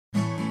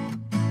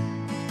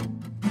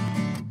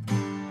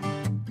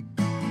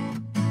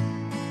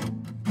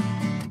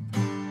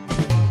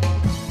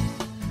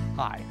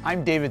Hi,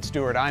 I'm David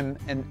Stewart. I'm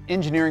an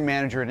engineering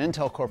manager at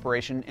Intel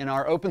Corporation in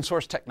our Open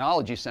Source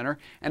Technology Center,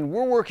 and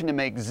we're working to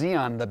make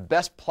Xeon the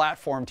best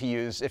platform to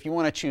use if you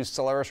want to choose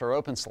Solaris or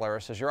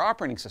OpenSolaris as your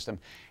operating system.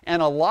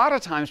 And a lot of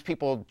times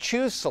people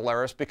choose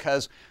Solaris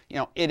because,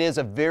 it is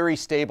a very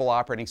stable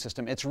operating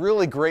system. It's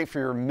really great for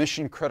your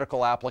mission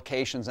critical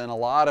applications in a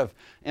lot of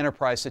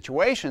enterprise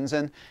situations.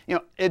 And,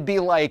 it'd be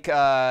like,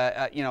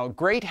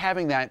 great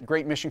having that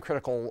great mission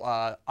critical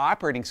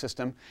operating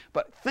system.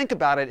 But think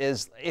about it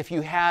as if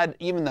you had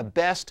even the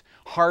best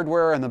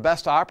hardware and the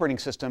best operating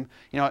system,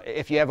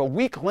 if you have a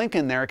weak link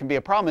in there, it can be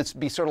a problem. It's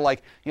be sort of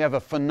like you have a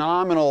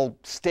phenomenal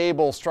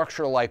stable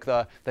structure like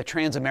the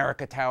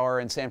Transamerica Tower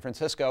in San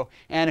Francisco,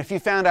 and if you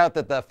found out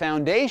that the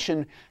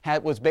foundation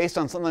was based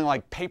on something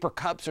like paper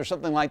cups or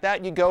something like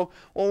that, you go,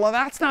 well,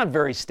 that's not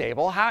very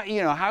stable.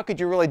 How could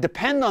you really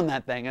depend on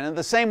that thing? And in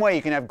the same way,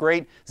 you can have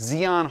great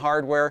Xeon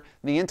hardware,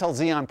 the Intel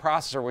Xeon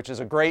processor, which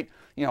is a great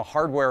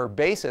hardware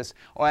basis,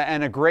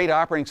 and a great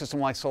operating system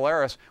like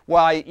Solaris.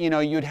 While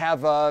you'd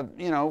have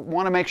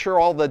want to make sure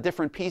all the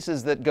different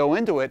pieces that go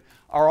into it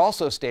are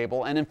also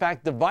stable. And in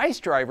fact,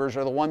 device drivers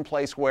are the one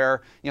place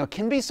where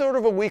can be sort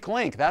of a weak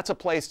link. That's a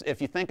place,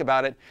 if you think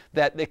about it,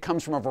 that it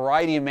comes from a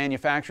variety of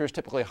manufacturers.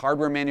 Typically,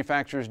 hardware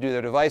manufacturers do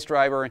their device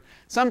driver, and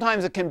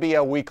sometimes it can be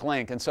a weak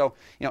link. And so,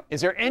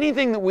 is there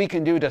anything that we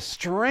can do to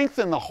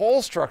strengthen the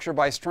whole structure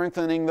by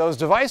strengthening those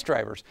device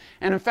drivers?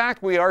 And in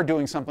fact, we are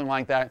doing something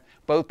like that,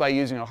 both by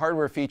using a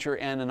hardware feature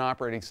and an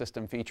operating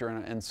system feature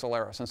in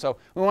Solaris. And so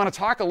we want to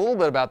talk a little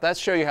bit about that,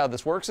 show you how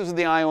this works. This is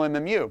the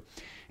IOMMU.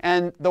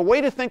 And the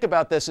way to think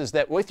about this is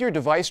that with your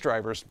device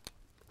drivers,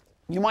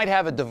 you might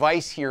have a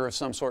device here of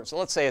some sort. So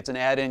let's say it's an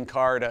add-in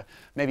card,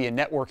 maybe a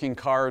networking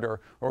card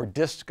or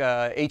disk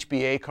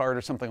HBA card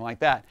or something like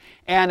that.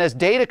 And as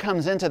data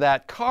comes into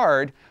that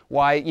card,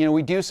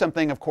 we do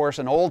something, of course,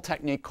 an old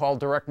technique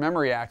called direct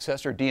memory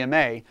access, or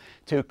DMA,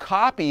 to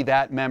copy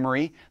that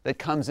memory that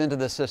comes into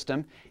the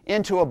system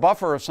into a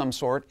buffer of some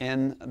sort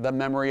in the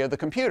memory of the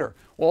computer.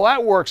 Well,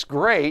 that works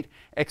great,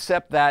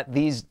 except that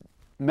these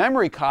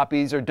memory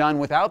copies are done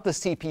without the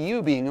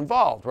CPU being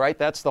involved, right?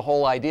 That's the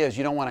whole idea, is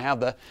you don't want to have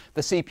the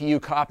CPU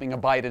copying a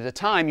byte at a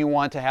time. You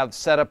want to have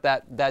set up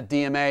that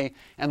DMA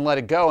and let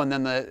it go, and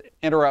then the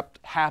interrupt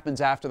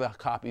happens after the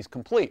copy is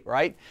complete,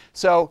 right?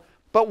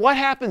 But what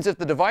happens if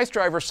the device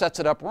driver sets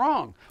it up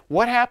wrong?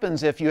 What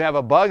happens if you have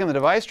a bug in the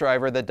device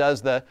driver that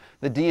does the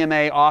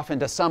DMA off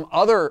into some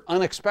other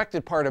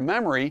unexpected part of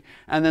memory,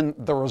 and then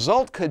the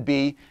result could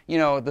be,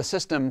 the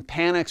system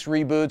panics,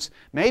 reboots,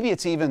 maybe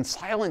it's even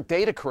silent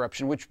data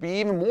corruption, which would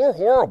be even more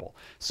horrible.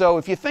 So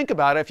if you think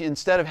about it, if you,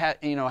 instead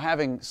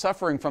of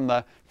suffering from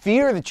the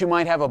fear that you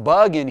might have a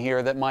bug in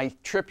here that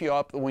might trip you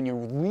up when you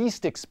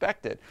least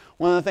expect it,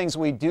 one of the things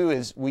we do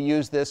is we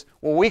use this,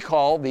 what we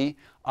call the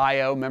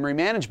I/O memory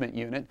management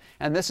unit,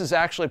 and this is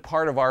actually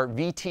part of our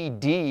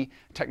VTD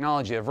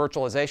technology, a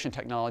virtualization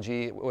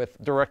technology with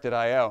directed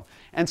I/O.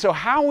 And so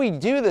how we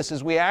do this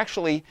is we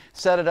actually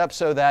set it up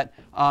so that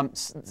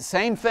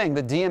same thing,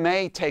 the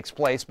DMA takes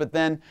place, but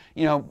then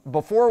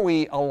before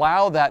we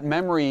allow that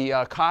memory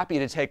copy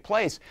to take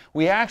place,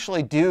 we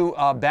actually do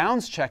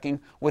bounds checking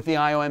with the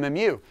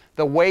IOMMU.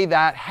 The way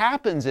that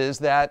happens is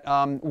that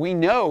we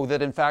know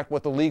that in fact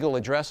what the legal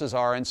addresses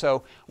are, and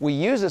so we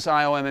use this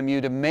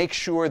IOMMU to make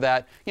sure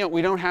that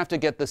we don't have to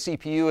get the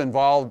CPU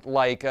involved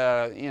like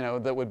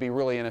that would be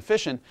really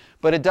inefficient,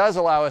 but it does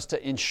allow us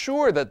to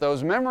ensure that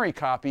those memory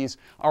copies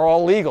are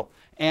all legal.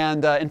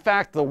 And in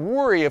fact, the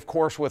worry, of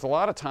course, with a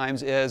lot of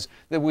times is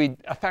that we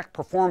affect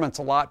performance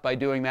a lot by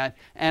doing that.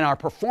 And our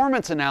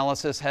performance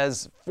analysis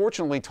has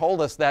fortunately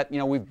told us that,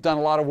 we've done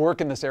a lot of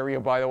work in this area,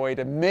 by the way,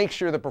 to make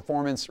sure the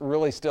performance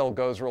really still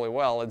goes really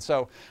well. And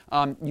so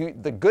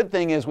the good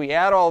thing is we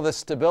add all this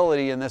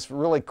stability in this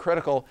really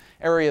critical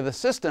area of the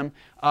system,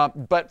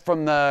 but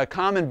from the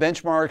common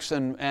benchmarks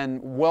and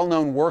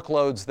well-known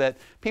workloads that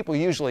people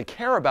usually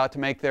care about to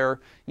make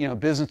their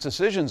business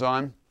decisions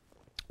on,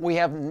 we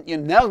have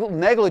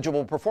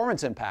negligible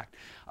performance impact.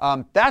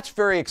 That's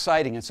very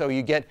exciting, and so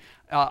you get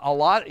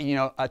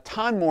a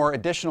ton more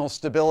additional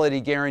stability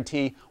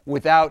guarantee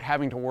without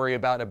having to worry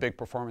about a big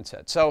performance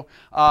hit. So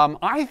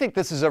I think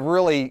this is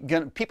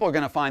people are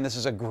going to find this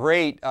is a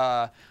great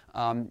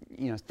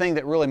thing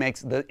that really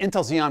makes the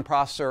Intel Xeon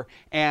processor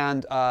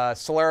and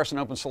Solaris and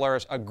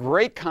OpenSolaris a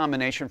great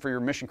combination for your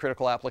mission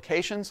critical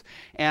applications.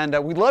 And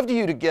we'd love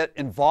you to get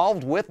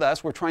involved with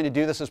us. We're trying to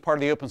do this as part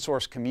of the open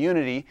source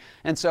community.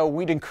 And so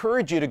we'd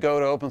encourage you to go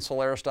to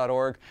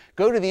opensolaris.org,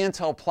 go to the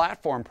Intel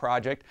Platform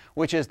Project,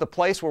 which is the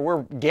place where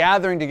we're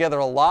gathering together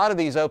a lot of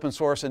these open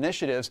source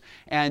initiatives.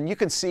 And you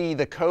can see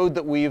the code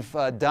that we've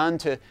done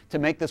to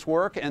make this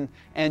work.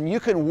 And you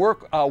can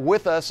work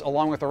with us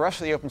along with the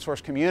rest of the open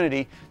source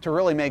community to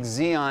really make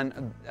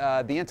Xeon,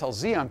 the Intel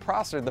Xeon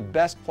processor, the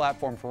best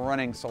platform for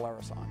running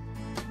Solaris on.